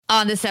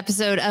On this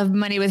episode of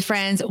Money with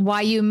Friends, why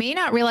you may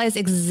not realize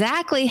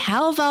exactly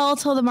how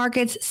volatile the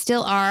markets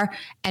still are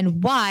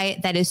and why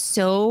that is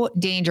so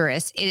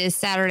dangerous. It is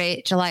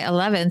Saturday, July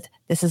 11th.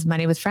 This is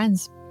Money with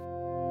Friends.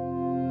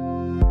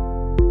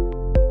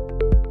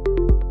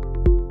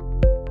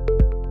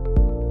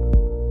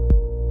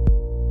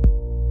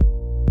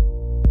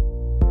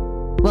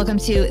 Welcome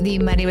to the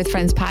Money with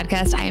Friends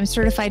podcast. I am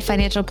certified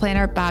financial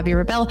planner Bobbi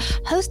Rebell,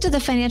 host of the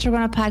Financial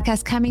Grown Up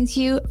podcast, coming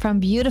to you from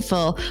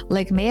beautiful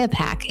Lake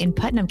Mahopac in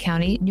Putnam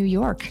County, New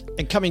York.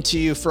 And coming to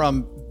you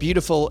from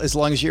beautiful, as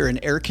long as you're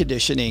in air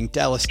conditioning,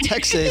 Dallas,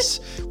 Texas,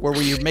 where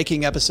we're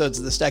making episodes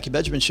of the Stacking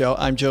Benjamin Show.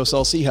 I'm Joe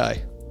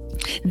Saul-Sehy.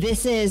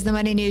 This is the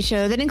Money News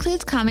Show that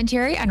includes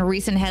commentary on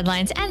recent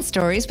headlines and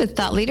stories with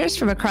thought leaders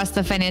from across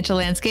the financial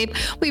landscape.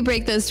 We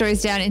break those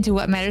stories down into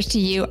what matters to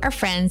you, our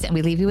friends, and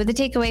we leave you with a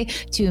takeaway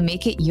to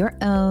make it your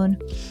own.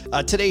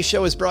 Today's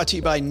show is brought to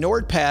you by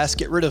NordPass.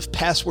 Get rid of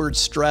password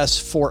stress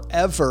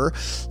forever.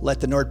 Let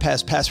the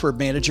NordPass password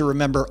manager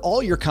remember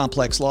all your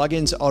complex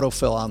logins,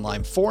 autofill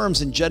online forms,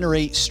 and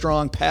generate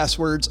strong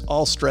passwords,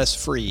 all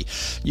stress-free.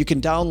 You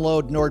can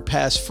download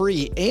NordPass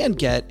free and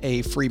get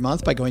a free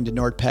month by going to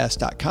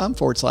nordpass.com/MWF.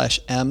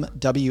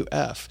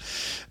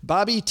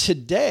 Bobbi,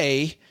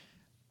 today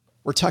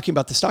we're talking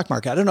about the stock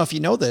market. I don't know if you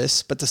know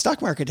this, but the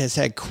stock market has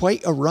had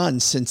quite a run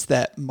since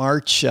that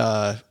March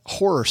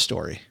horror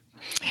story.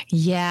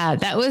 Yeah,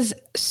 that was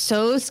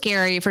so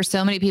scary for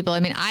so many people.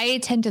 I mean, I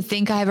tend to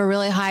think I have a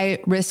really high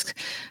risk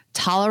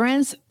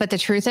tolerance, but the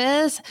truth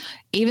is,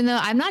 even though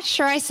I'm not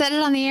sure I said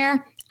it on the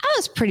air, I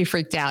was pretty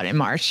freaked out in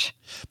March.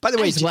 By the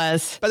way,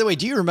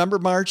 do you remember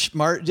March?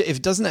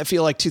 If doesn't that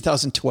feel like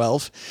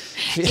 2012?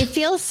 It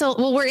feels so.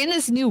 Well, we're in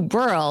this new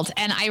world,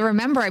 and I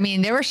remember. I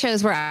mean, there were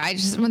shows where I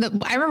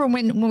remember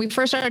when we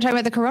first started talking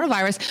about the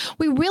coronavirus,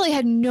 we really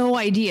had no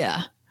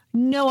idea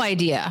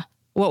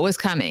what was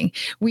coming.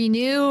 We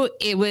knew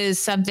it was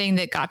something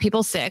that got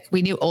people sick.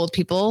 We knew old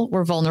people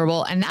were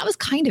vulnerable, and that was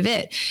kind of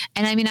it.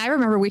 And I mean, I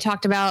remember we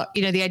talked about,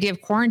 the idea of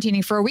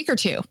quarantining for a week or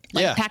two,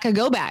 pack a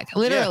go bag,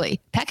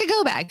 literally pack a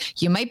go bag.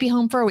 You might be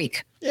home for a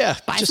week. Yeah.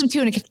 Buy some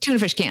tuna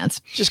fish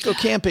cans. Just go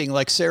camping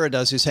like Sarah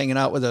does, who's hanging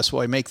out with us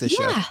while I make the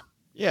show.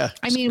 Yeah.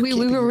 I mean, we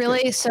were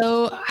really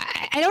so,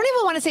 I don't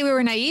even want to say we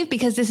were naive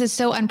because this is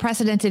so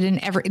unprecedented in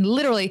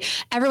literally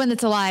everyone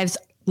that's alive's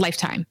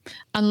lifetime,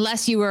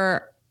 unless you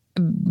were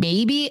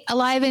maybe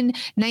alive in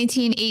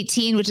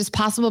 1918, which is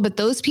possible, but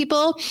those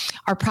people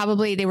are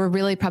probably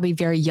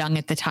very young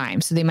at the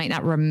time. So they might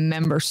not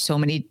remember so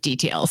many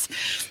details.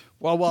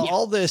 Well, while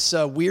all this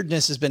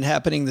weirdness has been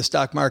happening, the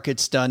stock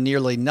market's done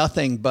nearly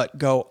nothing but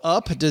go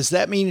up. Does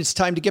that mean it's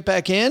time to get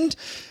back in?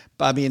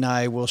 Bobbi and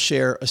I will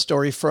share a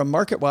story from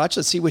MarketWatch.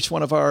 Let's see which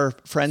one of our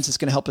friends is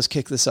going to help us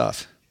kick this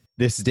off.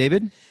 This is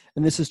David.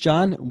 And this is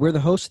John. We're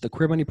the hosts of the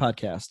Queer Money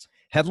Podcast.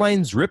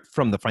 Headlines ripped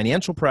from the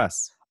financial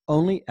press.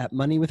 Only at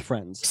Money with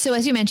Friends. So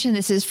as you mentioned,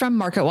 this is from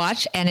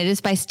MarketWatch, and it is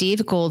by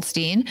Steve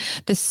Goldstein.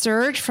 The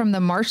surge from the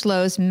March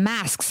lows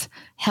masks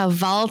how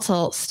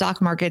volatile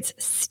stock markets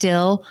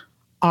still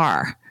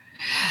are.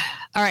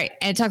 All right.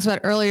 And it talks about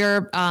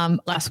earlier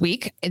last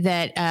week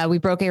that we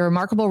broke a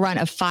remarkable run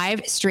of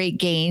 5 straight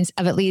gains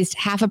of at least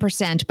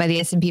 0.5% by the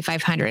S&P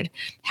 500.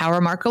 How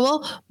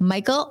remarkable?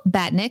 Michael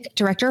Batnick,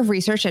 Director of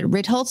Research at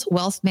Ritholtz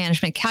Wealth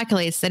Management,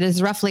 calculates that it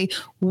is roughly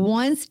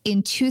once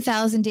in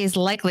 2,000 days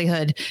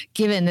likelihood,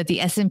 given that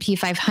the S&P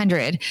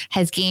 500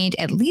 has gained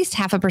at least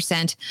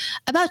 0.5%,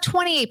 about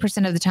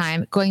 28% of the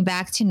time, going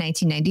back to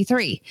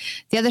 1993.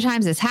 The other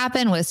times this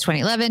happened was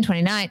 2011,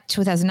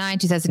 2009,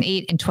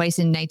 2008, and twice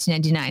in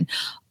 1999.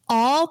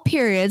 All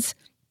periods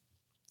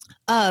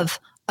of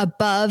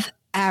above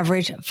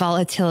average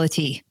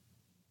volatility.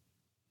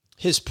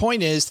 His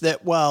point is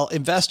that while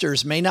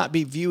investors may not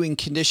be viewing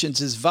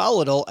conditions as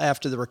volatile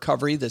after the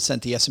recovery that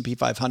sent the S&P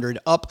 500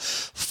 up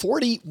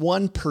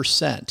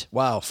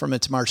 41%, from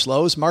its March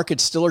lows,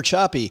 markets still are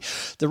choppy.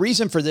 The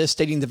reason for this,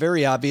 stating the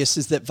very obvious,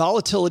 is that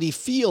volatility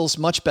feels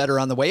much better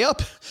on the way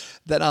up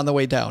than on the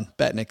way down,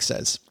 Batnick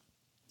says.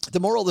 The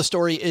moral of the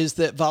story is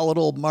that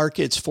volatile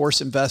markets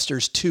force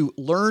investors to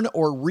learn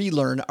or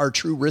relearn our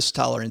true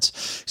tolerance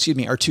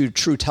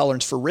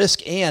for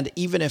risk. And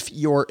even if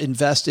you're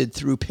invested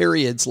through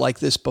periods like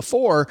this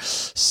before,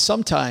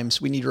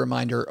 sometimes we need a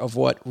reminder of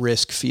what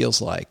risk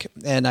feels like.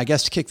 And I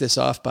guess to kick this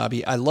off,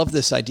 Bobbi, I love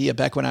this idea.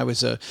 Back when I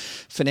was a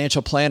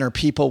financial planner,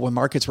 people, when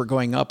markets were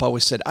going up,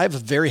 always said, I have a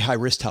very high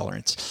risk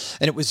tolerance.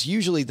 And it was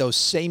usually those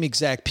same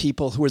exact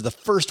people who were the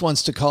first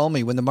ones to call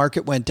me when the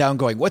market went down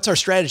going, what's our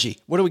strategy?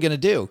 What are we going to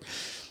do?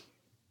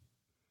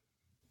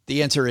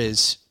 The answer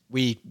is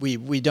we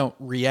don't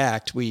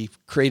react. We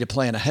create a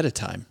plan ahead of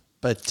time.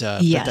 But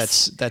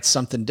that's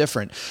something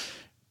different.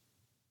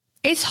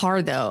 It's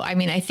hard, though. I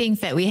mean, I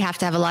think that we have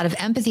to have a lot of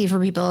empathy for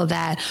people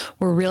that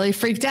were really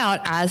freaked out,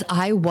 as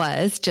I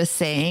was just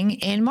saying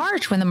in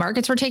March when the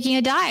markets were taking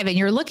a dive, and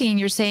you're looking and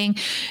you're saying,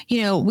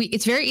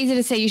 it's very easy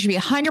to say you should be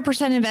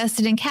 100%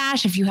 invested in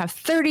cash if you have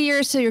 30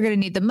 years, so you're going to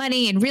need the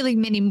money, and really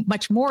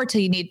much more till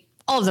you need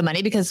all of the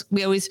money, because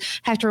we always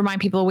have to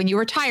remind people when you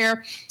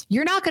retire,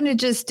 you're not going to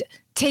just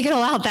take it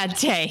all out that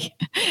day.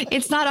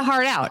 It's not a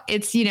hard out.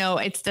 It's,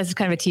 that's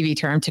kind of a TV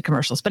term to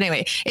commercials. But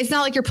anyway, it's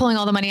not like you're pulling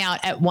all the money out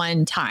at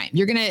one time.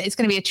 It's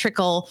going to be a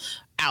trickle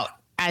out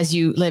as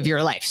you live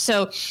your life.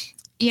 So,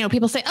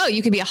 people say, oh,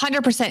 you could be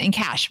 100% in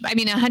cash.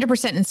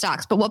 100% in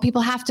stocks. But what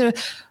people have to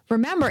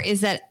remember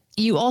is that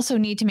you also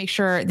need to make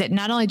sure that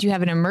not only do you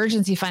have an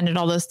emergency fund and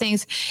all those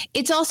things,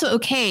 it's also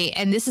okay.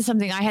 And this is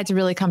something I had to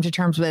really come to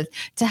terms with,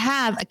 to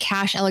have a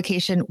cash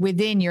allocation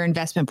within your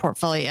investment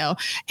portfolio.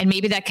 And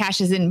maybe that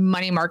cash is in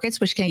money markets,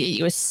 which can get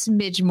you a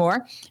smidge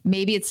more.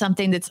 Maybe it's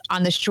something that's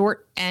on the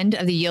short end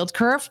of the yield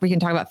curve. We can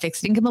talk about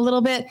fixed income a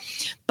little bit,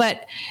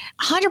 but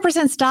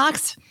 100%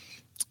 stocks,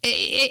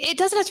 it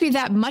doesn't have to be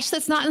that much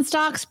that's not in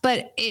stocks,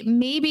 but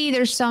maybe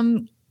there's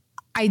some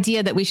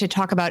idea that we should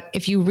talk about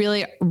if you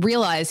really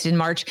realized in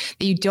March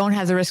that you don't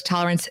have the risk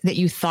tolerance that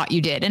you thought you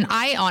did. And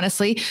I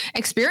honestly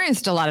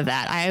experienced a lot of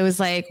that. I was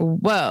like,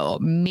 whoa,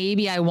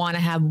 maybe I want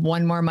to have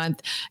one more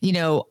month,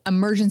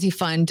 emergency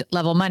fund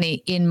level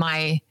money in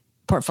my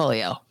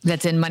portfolio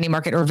that's in money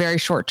market or very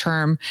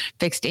short-term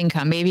fixed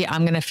income. Maybe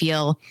I'm going to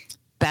feel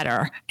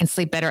better and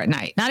sleep better at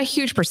night. Not a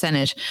huge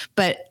percentage,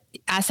 but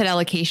asset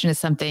allocation is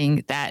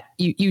something that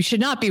you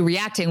should not be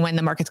reacting when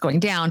the market's going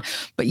down,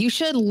 but you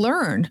should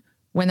learn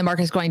when the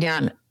market is going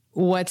down,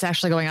 what's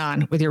actually going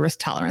on with your risk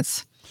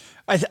tolerance.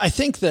 I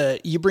think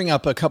that you bring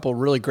up a couple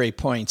really great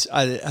points.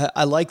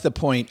 I like the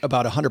point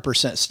about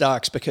 100%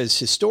 stocks, because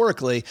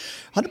historically,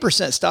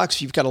 100% stocks,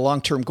 if you've got a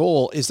long-term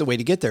goal, is the way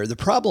to get there. The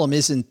problem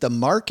isn't the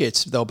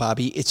markets, though,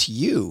 Bobbi. It's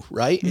you,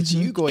 right? Mm-hmm. It's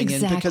you going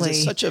in because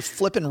it's such a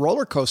flipping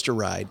roller coaster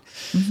ride.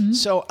 Mm-hmm.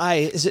 So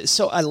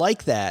I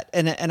like that,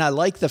 and I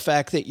like the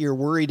fact that you're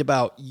worried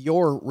about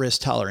your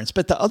risk tolerance.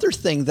 But the other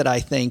thing that I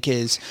think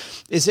is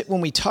that when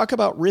we talk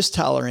about risk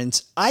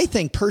tolerance, I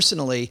think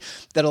personally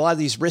that a lot of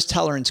these risk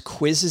tolerance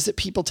quizzes that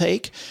people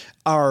take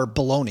are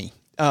baloney.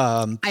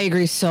 I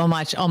agree so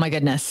much. Oh my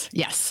goodness.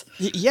 Yes.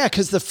 Yeah.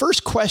 Because the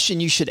first question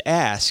you should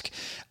ask,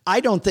 I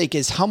don't think,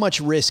 is how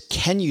much risk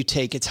can you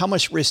take? It's how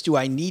much risk do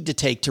I need to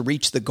take to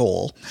reach the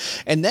goal?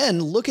 And then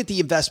look at the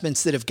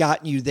investments that have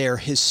gotten you there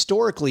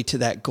historically to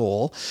that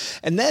goal.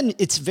 And then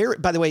it's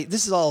by the way,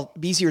 this is all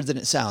easier than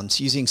it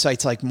sounds, using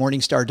sites like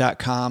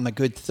Morningstar.com, a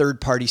good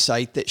third-party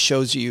site that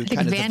shows you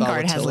kind of the volatility.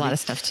 Vanguard has a lot of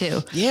stuff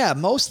too. Yeah.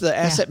 Most of the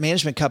asset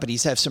management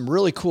companies have some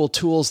really cool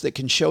tools that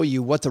can show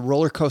you what the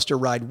roller coaster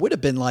ride would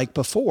have been like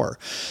before.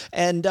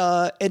 And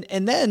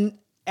then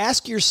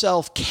ask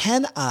yourself,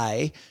 can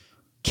I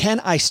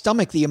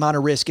stomach the amount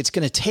of risk it's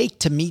going to take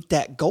to meet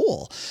that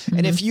goal? Mm-hmm.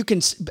 And if you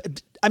can,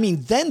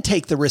 then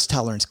take the risk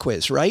tolerance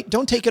quiz, right?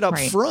 Don't take it up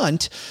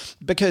front,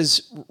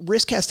 because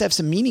risk has to have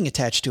some meaning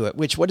attached to it,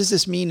 what does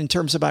this mean in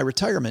terms of my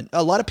retirement?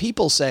 A lot of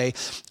people say,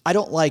 I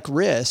don't like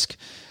risk.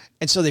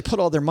 And so they put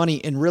all their money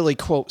in really,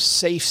 quote,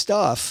 safe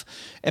stuff.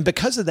 And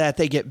because of that,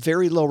 they get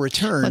very low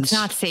returns. Well, it's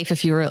not safe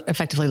if you're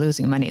effectively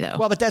losing money, though.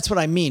 Well, but that's what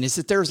I mean, is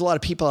that there's a lot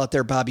of people out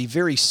there, Bobbi,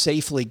 very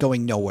safely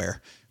going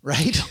nowhere.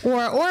 Right.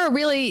 Or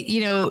really,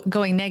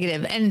 going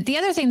negative. And the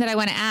other thing that I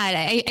want to add,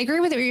 I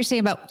agree with what you're saying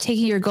about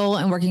taking your goal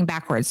and working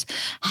backwards.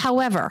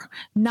 However,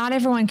 not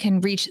everyone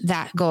can reach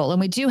that goal. And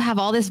we do have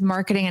all this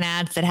marketing and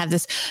ads that have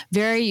this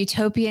very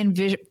utopian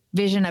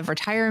vision of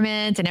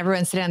retirement, and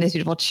everyone's sitting on these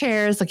beautiful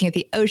chairs looking at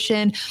the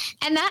ocean.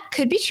 And that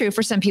could be true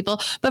for some people.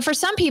 But for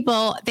some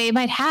people, they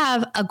might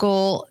have a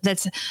goal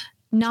that's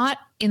not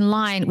in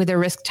line with their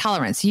risk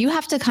tolerance. You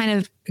have to kind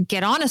of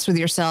get honest with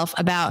yourself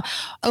about,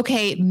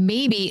 okay,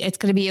 maybe it's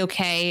going to be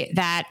okay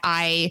that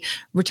I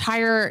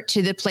retire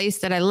to the place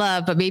that I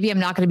love, but maybe I'm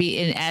not going to be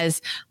in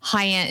as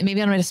high end.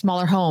 Maybe I'm in a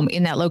smaller home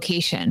in that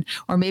location,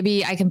 or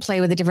maybe I can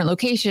play with a different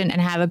location and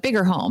have a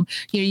bigger home.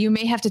 You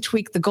may have to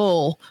tweak the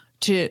goal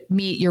to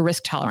meet your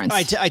risk tolerance.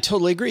 I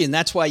totally agree. And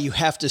that's why you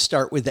have to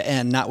start with the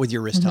end, not with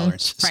your risk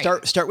tolerance.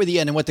 Right. Start with the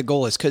end and what the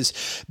goal is.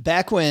 Because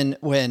back when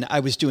I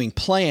was doing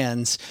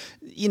plans,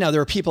 there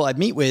were people I'd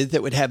meet with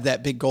that would have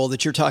that big goal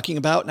that you're talking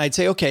about. And I'd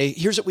say, okay,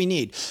 here's what we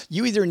need.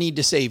 You either need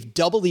to save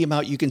double the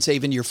amount you can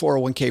save into your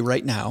 401k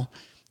right now,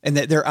 and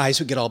that their eyes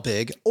would get all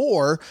big,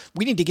 or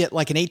we need to get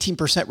like an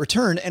 18%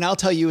 return. And I'll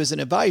tell you, as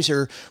an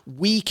advisor,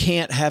 we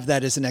can't have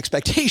that as an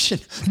expectation.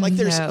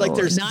 There's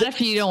not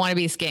if you don't want to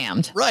be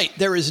scammed. Right.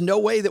 There is no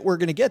way that we're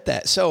going to get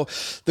that. So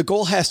the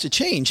goal has to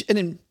change. And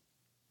in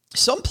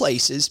some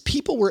places,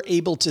 people were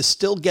able to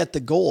still get the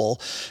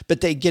goal,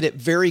 but they get it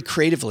very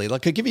creatively.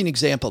 Like, I'll give you an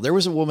example. There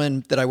was a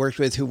woman that I worked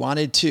with who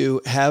wanted to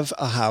have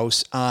a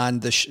house on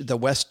the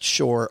west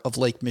shore of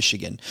Lake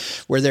Michigan,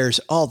 where there's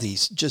all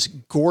these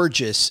just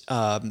gorgeous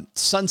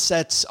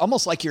sunsets,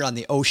 almost like you're on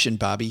the ocean,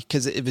 Bobbi,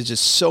 because it was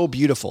just so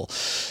beautiful.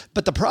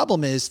 But the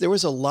problem is there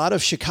was a lot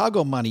of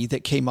Chicago money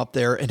that came up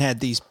there and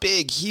had these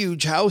big,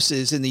 huge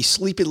houses in these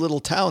sleepy little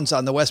towns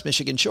on the West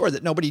Michigan shore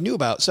that nobody knew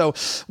about. So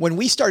when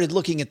we started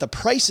looking at the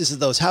prices of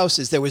those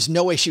houses, there was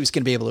no way she was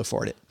going to be able to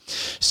afford it.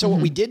 So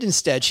what we did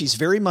instead, she's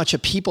very much a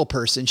people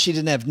person. She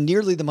didn't have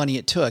nearly the money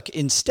it took.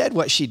 Instead,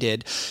 what she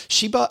did,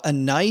 she bought a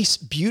nice,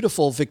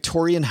 beautiful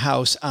Victorian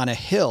house on a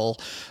hill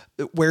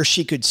where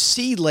she could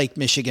see Lake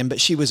Michigan,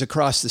 but she was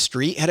across the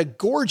street, had a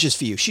gorgeous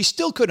view. She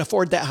still couldn't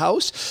afford that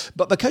house,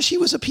 but because she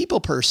was a people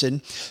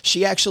person,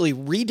 she actually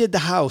redid the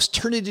house,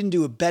 turned it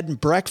into a bed and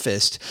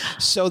breakfast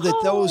so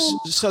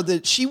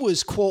that she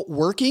was, quote,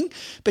 working,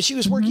 but she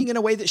was working in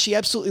a way that she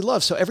absolutely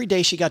loved. So every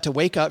day she got to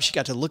wake up, she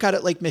got to look out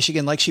at Lake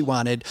Michigan like she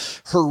wanted.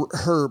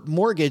 Her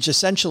mortgage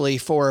essentially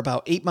for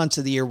about 8 months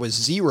of the year was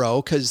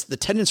zero because the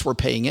tenants were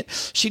paying it.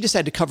 She just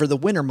had to cover the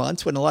winter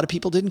months when a lot of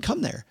people didn't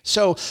come there.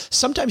 So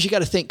sometimes you got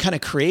to think kind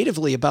of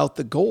creatively about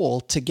the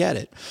goal to get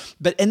it.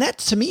 And that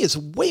to me is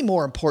way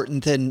more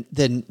important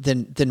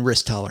than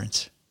risk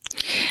tolerance.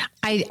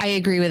 I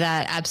agree with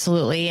that.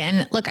 Absolutely.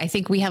 And look, I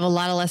think we have a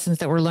lot of lessons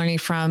that we're learning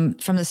from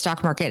the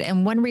stock market.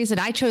 And one reason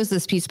I chose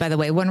this piece, by the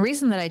way, one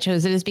reason that I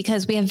chose it is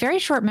because we have very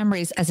short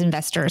memories as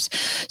investors.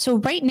 So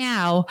right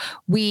now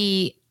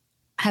we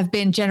have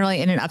been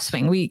generally in an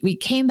upswing. We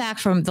came back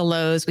from the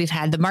lows. We've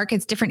had the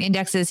markets, different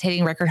indexes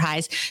hitting record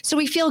highs. So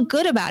we feel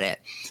good about it.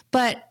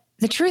 But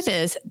the truth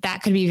is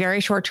that could be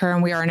very short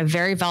term. We are in a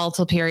very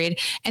volatile period,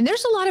 and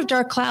there's a lot of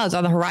dark clouds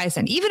on the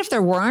horizon, even if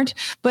there weren't.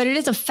 But it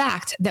is a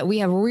fact that we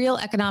have real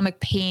economic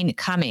pain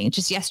coming.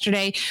 Just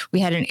yesterday, we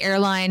had an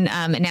airline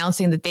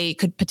announcing that they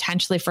could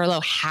potentially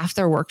furlough half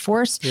their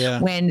workforce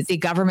when the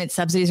government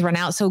subsidies run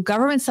out. So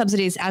government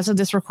subsidies, as of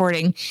this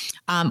recording,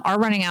 are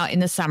running out in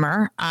the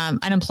summer.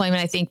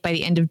 Unemployment, I think, by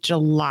the end of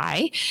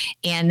July.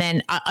 And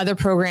then other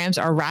programs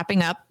are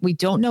wrapping up. We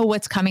don't know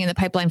what's coming in the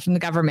pipeline from the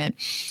government.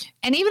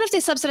 And even if they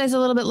subsidize a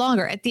little bit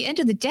longer, at the end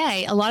of the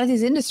day, a lot of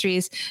these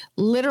industries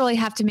literally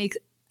have to make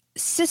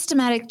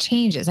systematic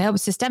changes. I hope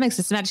systematic,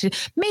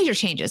 major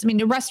changes. I mean,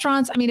 the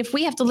restaurants, if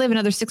we have to live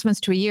another 6 months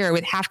to a year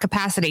with half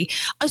capacity,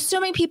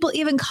 assuming people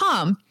even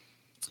come,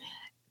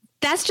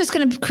 that's just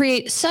going to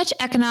create such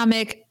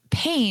economic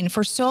pain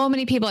for so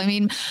many people.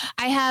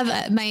 I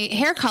have my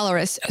hair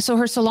colorist. So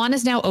her salon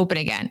is now open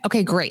again.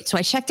 Okay, great. So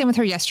I checked in with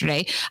her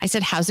yesterday. I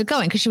said, how's it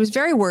going? Because she was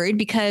very worried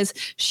because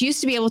she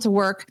used to be able to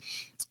work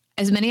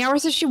as many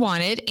hours as she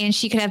wanted, and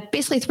she could have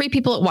basically 3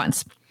 people at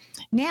once.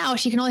 Now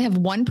she can only have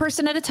 1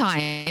 person at a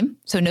time,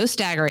 so no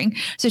staggering.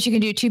 So she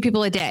can do 2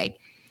 people a day.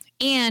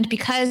 And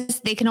because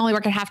they can only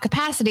work at half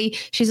capacity,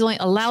 she's only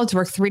allowed to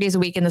work 3 days a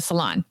week in the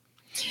salon.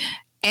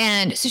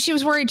 And so she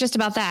was worried just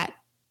about that.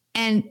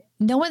 And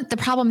the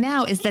problem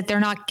now is that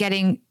they're not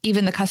getting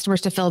even the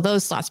customers to fill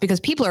those slots because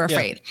people are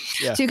afraid.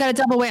 Yeah. So you got a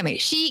double whammy.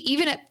 She,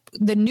 even at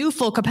the new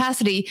full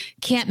capacity,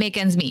 can't make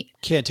ends meet.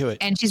 Can't do it.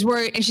 And she's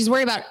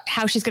worried about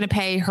how she's going to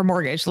pay her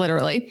mortgage,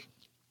 literally.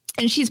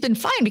 And she's been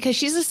fine because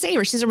she's a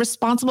saver. She's a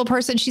responsible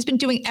person. She's been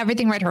doing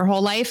everything right her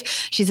whole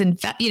life.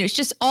 It's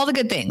just all the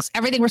good things,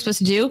 everything we're supposed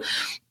to do.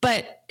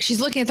 But she's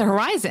looking at the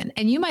horizon,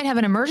 and you might have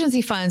an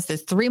emergency funds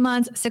that's 3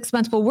 months, 6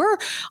 months. But we're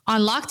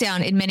on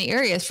lockdown in many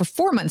areas for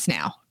 4 months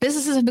now.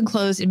 Businesses have been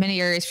closed in many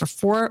areas for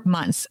 4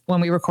 months when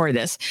we record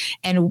this,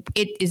 and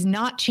it is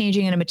not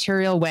changing in a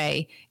material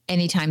way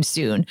anytime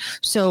soon.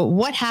 So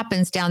what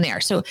happens down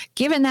there? So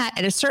given that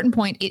at a certain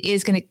point, it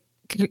is going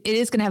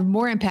to have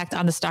more impact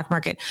on the stock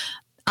market.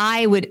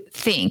 I would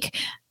think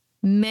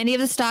many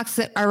of the stocks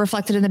that are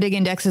reflected in the big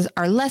indexes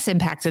are less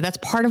impacted. That's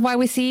part of why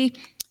we see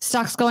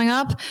stocks going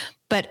up,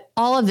 but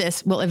all of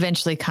this will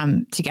eventually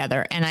come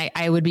together. And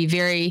I would be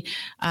very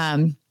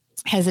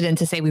hesitant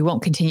to say we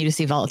won't continue to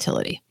see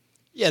volatility.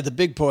 Yeah, the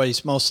big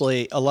boys,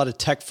 mostly a lot of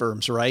tech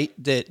firms, right?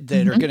 That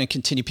are going to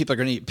continue.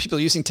 People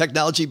using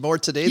technology more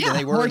today than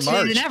they were in March.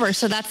 More today than ever.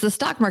 So that's the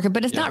stock market,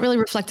 but it's not really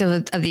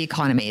reflective of the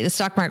economy. The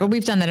stock market,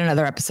 we've done that in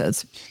other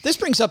episodes. This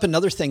brings up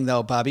another thing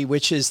though, Bobbi,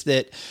 which is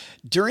that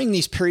during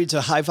these periods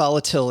of high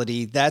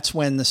volatility, that's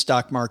when the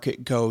stock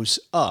market goes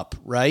up,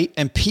 right?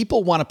 And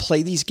people want to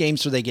play these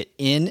games where they get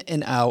in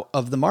and out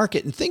of the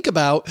market. And think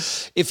about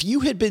if you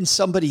had been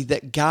somebody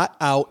that got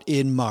out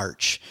in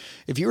March,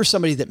 if you were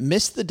somebody that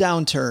missed the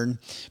downturn,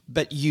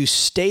 but you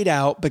stayed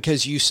out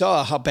because you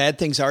saw how bad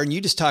things are and you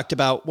just talked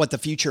about what the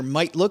future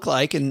might look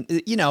like. And,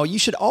 you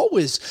should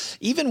always,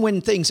 even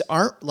when things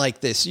aren't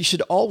like this, you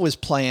should always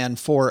plan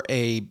for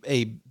a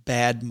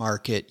bad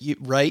market,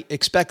 right?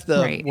 Expect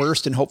the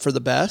worst and hope for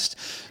the best.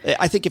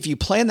 I think if you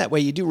plan that way,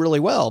 you do really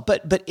well.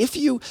 But if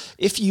you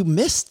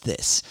missed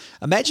this,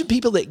 imagine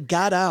people that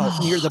got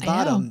out near the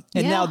bottom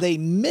and now they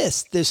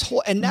missed this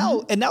whole, and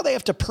now they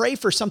have to pray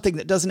for something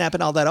that doesn't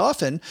happen all that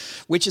often,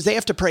 which is they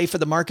have to pray for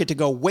the market to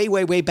go way,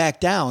 way, way back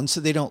down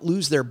so they don't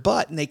lose their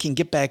butt and they can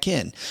get back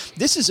in.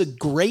 This is a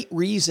great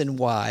reason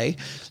why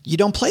you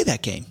don't play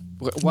that game.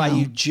 Why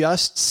you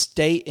just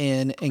stay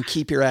in and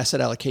keep your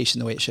asset allocation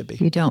the way it should be.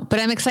 You don't. But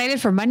I'm excited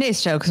for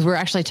Monday's show because we're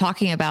actually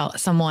talking about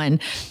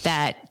someone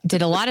that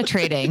did a lot of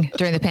trading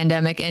during the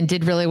pandemic and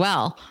did really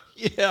well.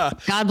 Yeah.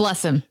 God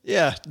bless him.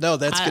 Yeah. No,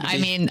 that's good.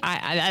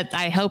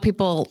 I hope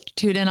people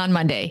tune in on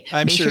Monday.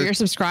 Make sure you're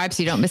subscribed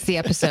so you don't miss the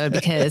episode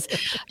because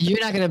you're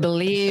not going to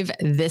believe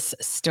this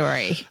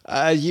story.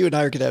 You and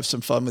I are going to have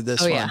some fun with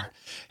this one. Yeah.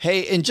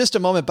 Hey, in just a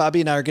moment, Bobbi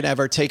and I are going to have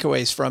our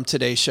takeaways from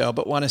today's show,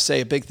 but want to say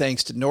a big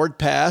thanks to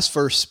NordPass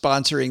for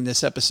sponsoring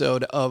this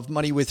episode of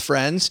Money with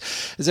Friends.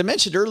 As I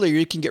mentioned earlier,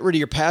 you can get rid of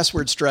your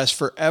password stress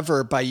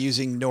forever by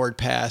using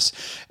NordPass.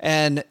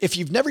 And if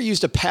you've never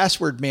used a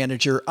password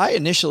manager, I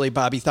initially,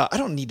 Bobbi, thought, I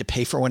don't need to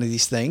pay for one of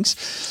these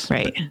things.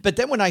 Right. But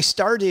then when I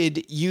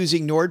started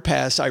using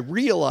NordPass, I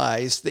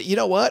realized that, you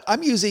know what?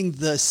 I'm using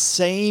the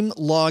same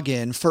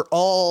login for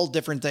all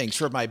different things.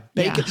 For my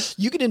bacon,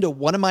 you get into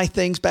one of my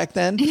things back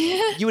then,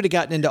 you would have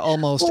gotten into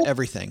almost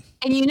everything.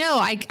 And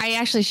I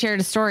actually shared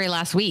a story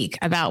last week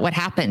about what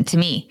happened to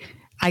me.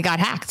 I got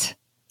hacked.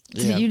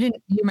 Yeah. You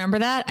remember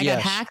that? I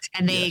got hacked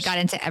and they got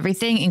into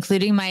everything,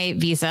 including my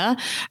Visa,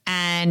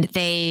 and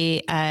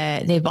they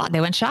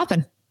went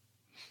shopping.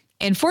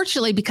 And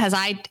fortunately, because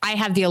I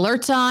have the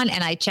alerts on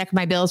and I check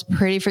my bills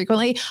pretty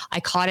frequently, I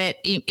caught it.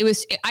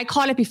 I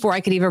caught it before I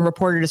could even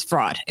report it as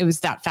fraud. It was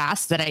that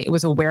fast that I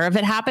was aware of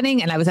it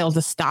happening and I was able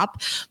to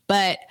stop.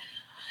 But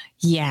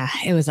yeah,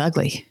 it was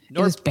ugly. It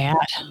was bad.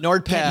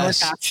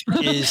 NordPass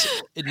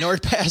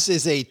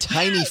is a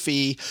tiny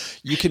fee.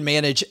 You can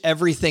manage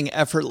everything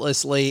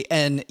effortlessly.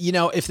 And,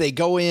 if they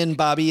go in,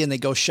 Bobbi, and they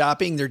go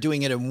shopping, they're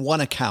doing it in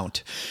one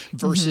account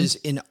versus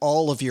in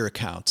all of your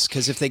accounts.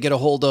 Because if they get a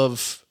hold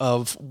of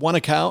one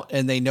account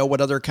and they know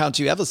what other accounts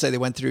you have, let's say they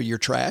went through your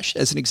trash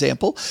as an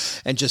example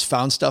and just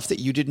found stuff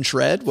that you didn't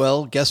shred.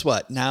 Well, guess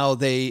what? Now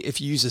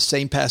if you use the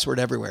same password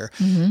everywhere,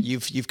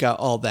 you've got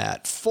all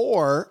that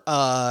for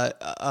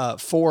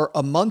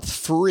a month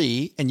free.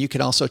 And you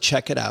can also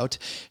check it out.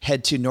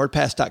 Head to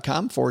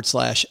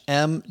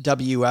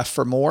nordpass.com/MWF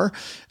for more.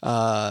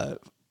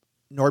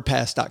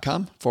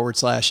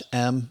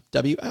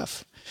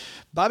 nordpass.com/MWF.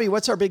 Bobbi,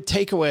 what's our big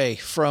takeaway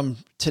from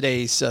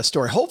today's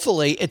story?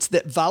 Hopefully it's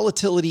that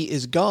volatility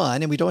is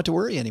gone and we don't have to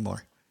worry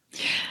anymore.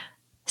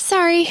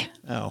 Sorry.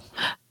 Oh.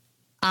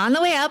 On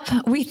the way up,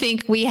 we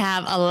think we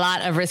have a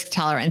lot of risk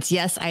tolerance.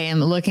 Yes, I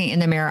am looking in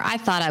the mirror. I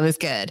thought I was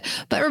good.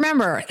 But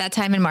remember that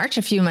time in March,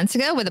 a few months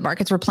ago, where the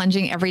markets were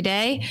plunging every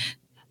day?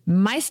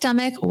 My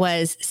stomach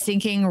was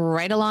sinking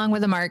right along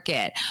with the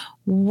market.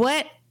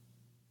 What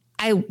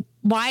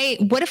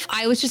if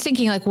I was just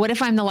thinking, like, what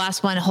if I'm the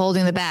last one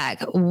holding the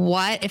bag?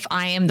 What if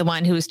I am the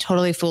one who is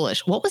totally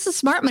foolish? What was the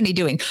smart money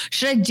doing?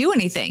 Should I do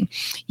anything?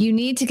 You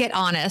need to get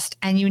honest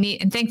and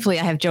thankfully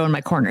I have Joe in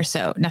my corner,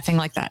 so nothing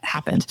like that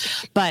happened.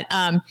 But,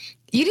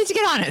 you need to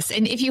get honest.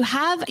 And if you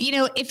have,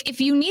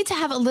 if you need to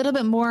have a little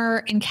bit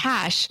more in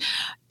cash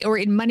or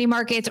in money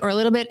markets or a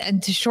little bit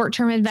into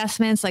short-term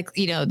investments, like,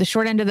 the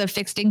short end of the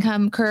fixed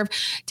income curve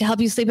to help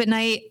you sleep at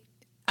night,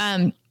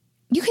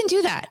 you can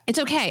do that. It's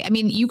okay. I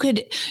mean, you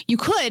could,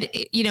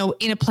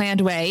 in a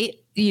planned way,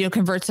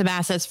 convert some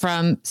assets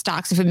from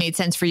stocks if it made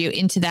sense for you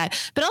into that,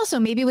 but also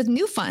maybe with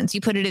new funds, you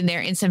put it in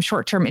there in some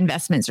short-term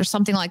investments or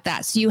something like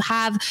that. So you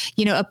have,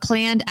 a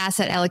planned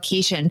asset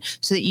allocation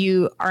so that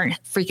you aren't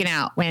freaking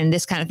out when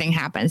this kind of thing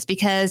happens,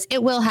 because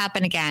it will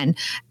happen again.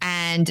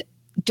 And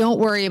don't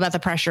worry about the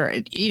pressure.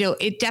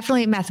 It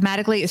definitely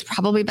mathematically is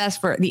probably best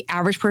for the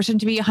average person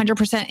to be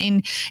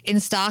 100% in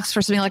stocks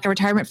for something like a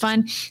retirement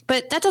fund,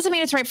 but that doesn't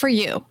mean it's right for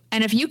you.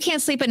 And if you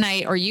can't sleep at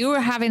night or you are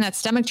having that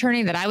stomach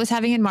turning that I was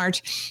having in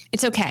March,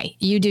 it's okay.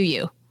 You do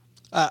you.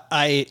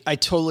 I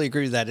totally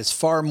agree with that. It's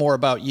far more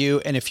about you.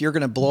 And if you're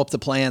going to blow up the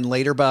plan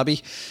later,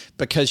 Bobbi,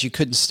 because you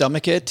couldn't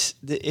stomach it,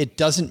 it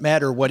doesn't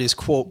matter what is,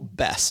 quote,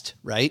 best,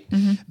 right?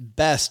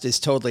 Best is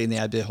totally in the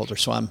eye of the beholder.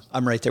 So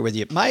I'm right there with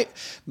you. My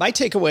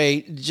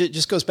takeaway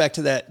just goes back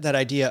to that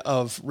idea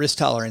of risk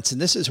tolerance. And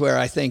this is where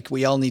I think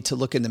we all need to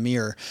look in the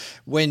mirror.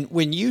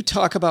 When you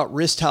talk about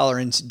risk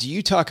tolerance, do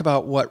you talk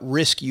about what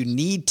risk you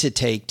need to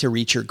take to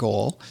reach your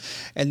goal?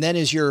 And then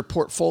is your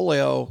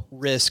portfolio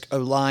risk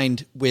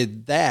aligned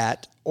with that?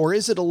 Or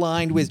is it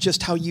aligned with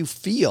just how you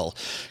feel?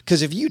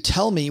 Because if you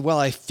tell me, well,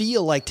 I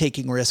feel like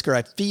taking risk or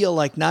I feel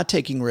like not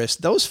taking risk,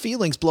 those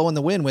feelings blow in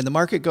the wind. When the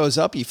market goes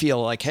up, you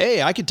feel like,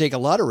 hey, I could take a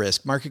lot of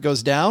risk. Market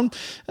goes down,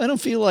 I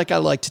don't feel like I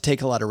like to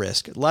take a lot of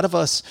risk. A lot of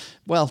us,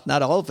 well,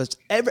 not all of us.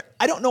 I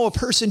don't know a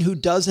person who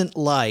doesn't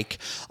like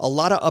a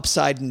lot of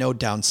upside and no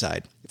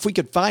downside. If we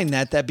could find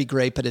that, that'd be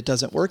great, but it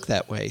doesn't work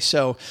that way.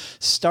 So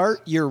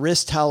start your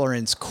risk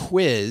tolerance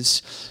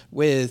quiz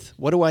with,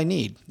 what do I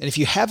need? And if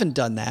you haven't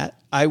done that,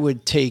 I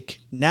would take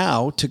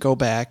now to go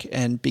back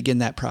and begin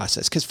that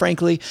process. Because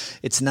frankly,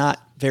 it's not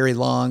very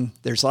long.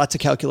 There's lots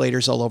of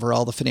calculators all over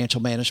all the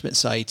financial management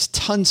sites,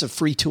 tons of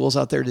free tools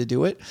out there to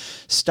do it.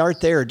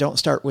 Start there. Don't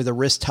start with a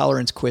risk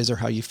tolerance quiz or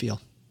how you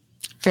feel.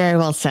 Very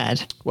well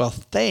said. Well,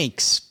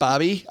 thanks,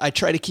 Bobbi. I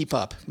try to keep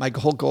up. My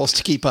whole goal is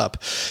to keep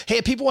up. Hey,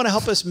 if people want to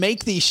help us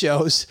make these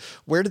shows,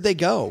 where do they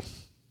go?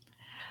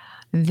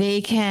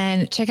 They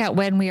can check out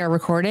when we are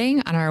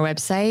recording on our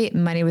website,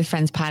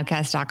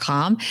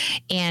 moneywithfriendspodcast.com.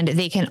 And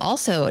they can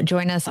also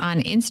join us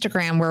on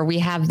Instagram, where we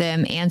have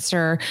them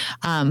answer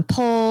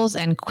polls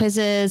and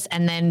quizzes,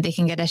 and then they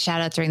can get a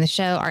shout out during the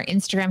show. Our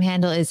Instagram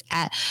handle is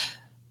at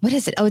what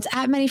is it? Oh, it's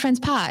at Many Friends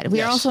Pod. We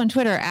are Yes. also on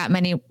Twitter at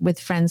Many with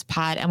Friends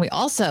Pod. And we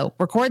also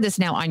record this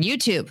now on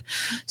YouTube.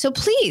 So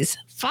please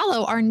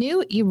follow our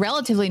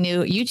relatively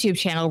new YouTube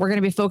channel. We're going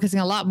to be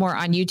focusing a lot more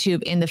on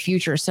YouTube in the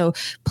future. So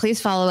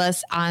please follow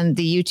us on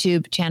the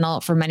YouTube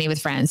channel for Many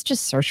with Friends.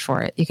 Just search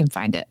for it. You can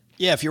find it.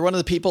 Yeah, if you're one of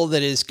the people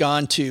that has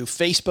gone to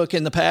Facebook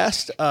in the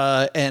past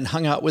and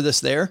hung out with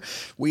us there,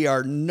 we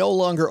are no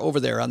longer over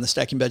there on the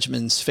Stacking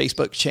Benjamins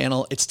Facebook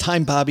channel. It's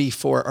time, Bobbi,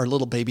 for our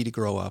little baby to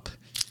grow up.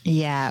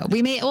 Yeah,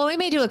 we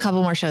may do a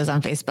couple more shows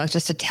on Facebook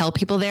just to tell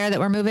people there that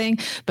we're moving,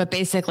 but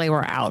basically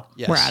we're out.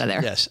 Yes, we're out of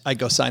there. Yes, I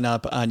go sign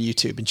up on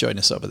YouTube and join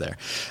us over there.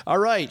 All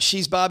right,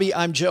 she's Bobbi,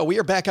 I'm Joe. We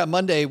are back on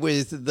Monday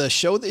with the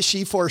show that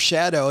she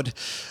foreshadowed,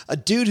 a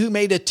dude who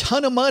made a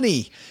ton of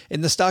money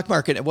in the stock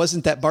market. It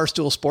wasn't that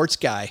Barstool Sports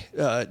guy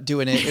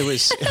doing it. It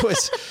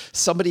was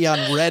somebody on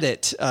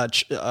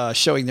Reddit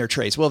showing their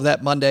trades. We'll have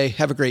that Monday.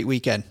 Have a great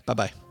weekend.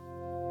 Bye-bye.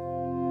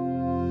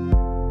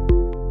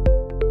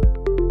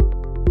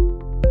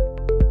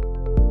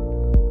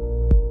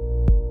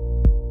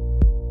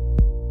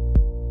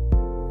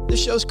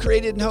 This show's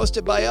created and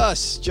hosted by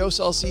us, Joe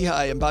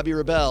Salsihai and Bobbi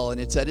Rebell,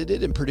 and it's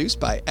edited and produced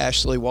by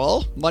Ashley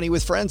Wall. Money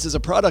with Friends is a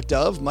product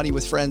of Money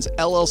with Friends,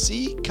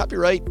 LLC,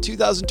 copyright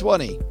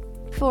 2020.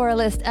 For a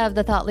list of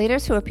the thought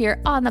leaders who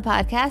appear on the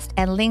podcast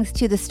and links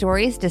to the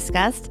stories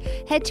discussed,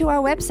 head to our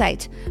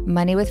website,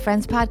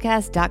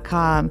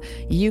 moneywithfriendspodcast.com.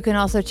 You can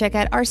also check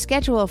out our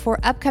schedule for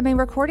upcoming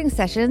recording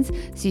sessions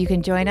so you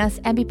can join us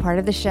and be part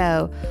of the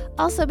show.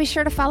 Also, be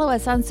sure to follow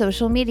us on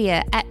social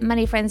media at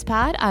Money Friends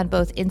Pod on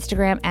both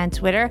Instagram and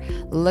Twitter.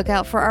 Look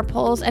out for our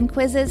polls and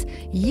quizzes.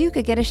 You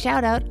could get a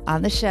shout out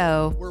on the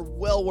show. We're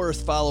well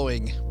worth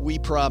following, we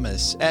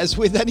promise. As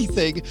with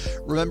anything,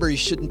 remember you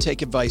shouldn't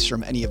take advice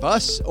from any of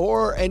us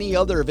or any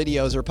other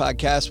videos or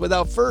podcasts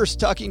without first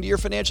talking to your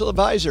financial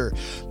advisor.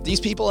 These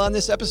people on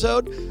this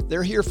episode,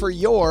 they're here for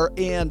your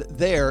and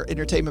their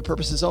entertainment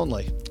purposes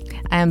only.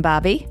 I'm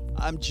Bobbi.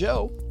 I'm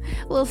Joe.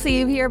 We'll see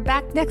you here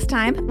back next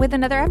time with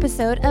another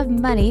episode of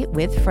Money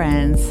with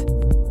Friends.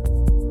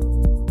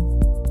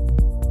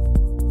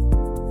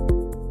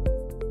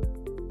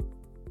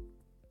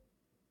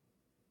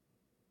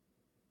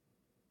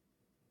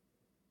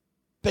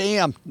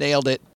 Bam, nailed it.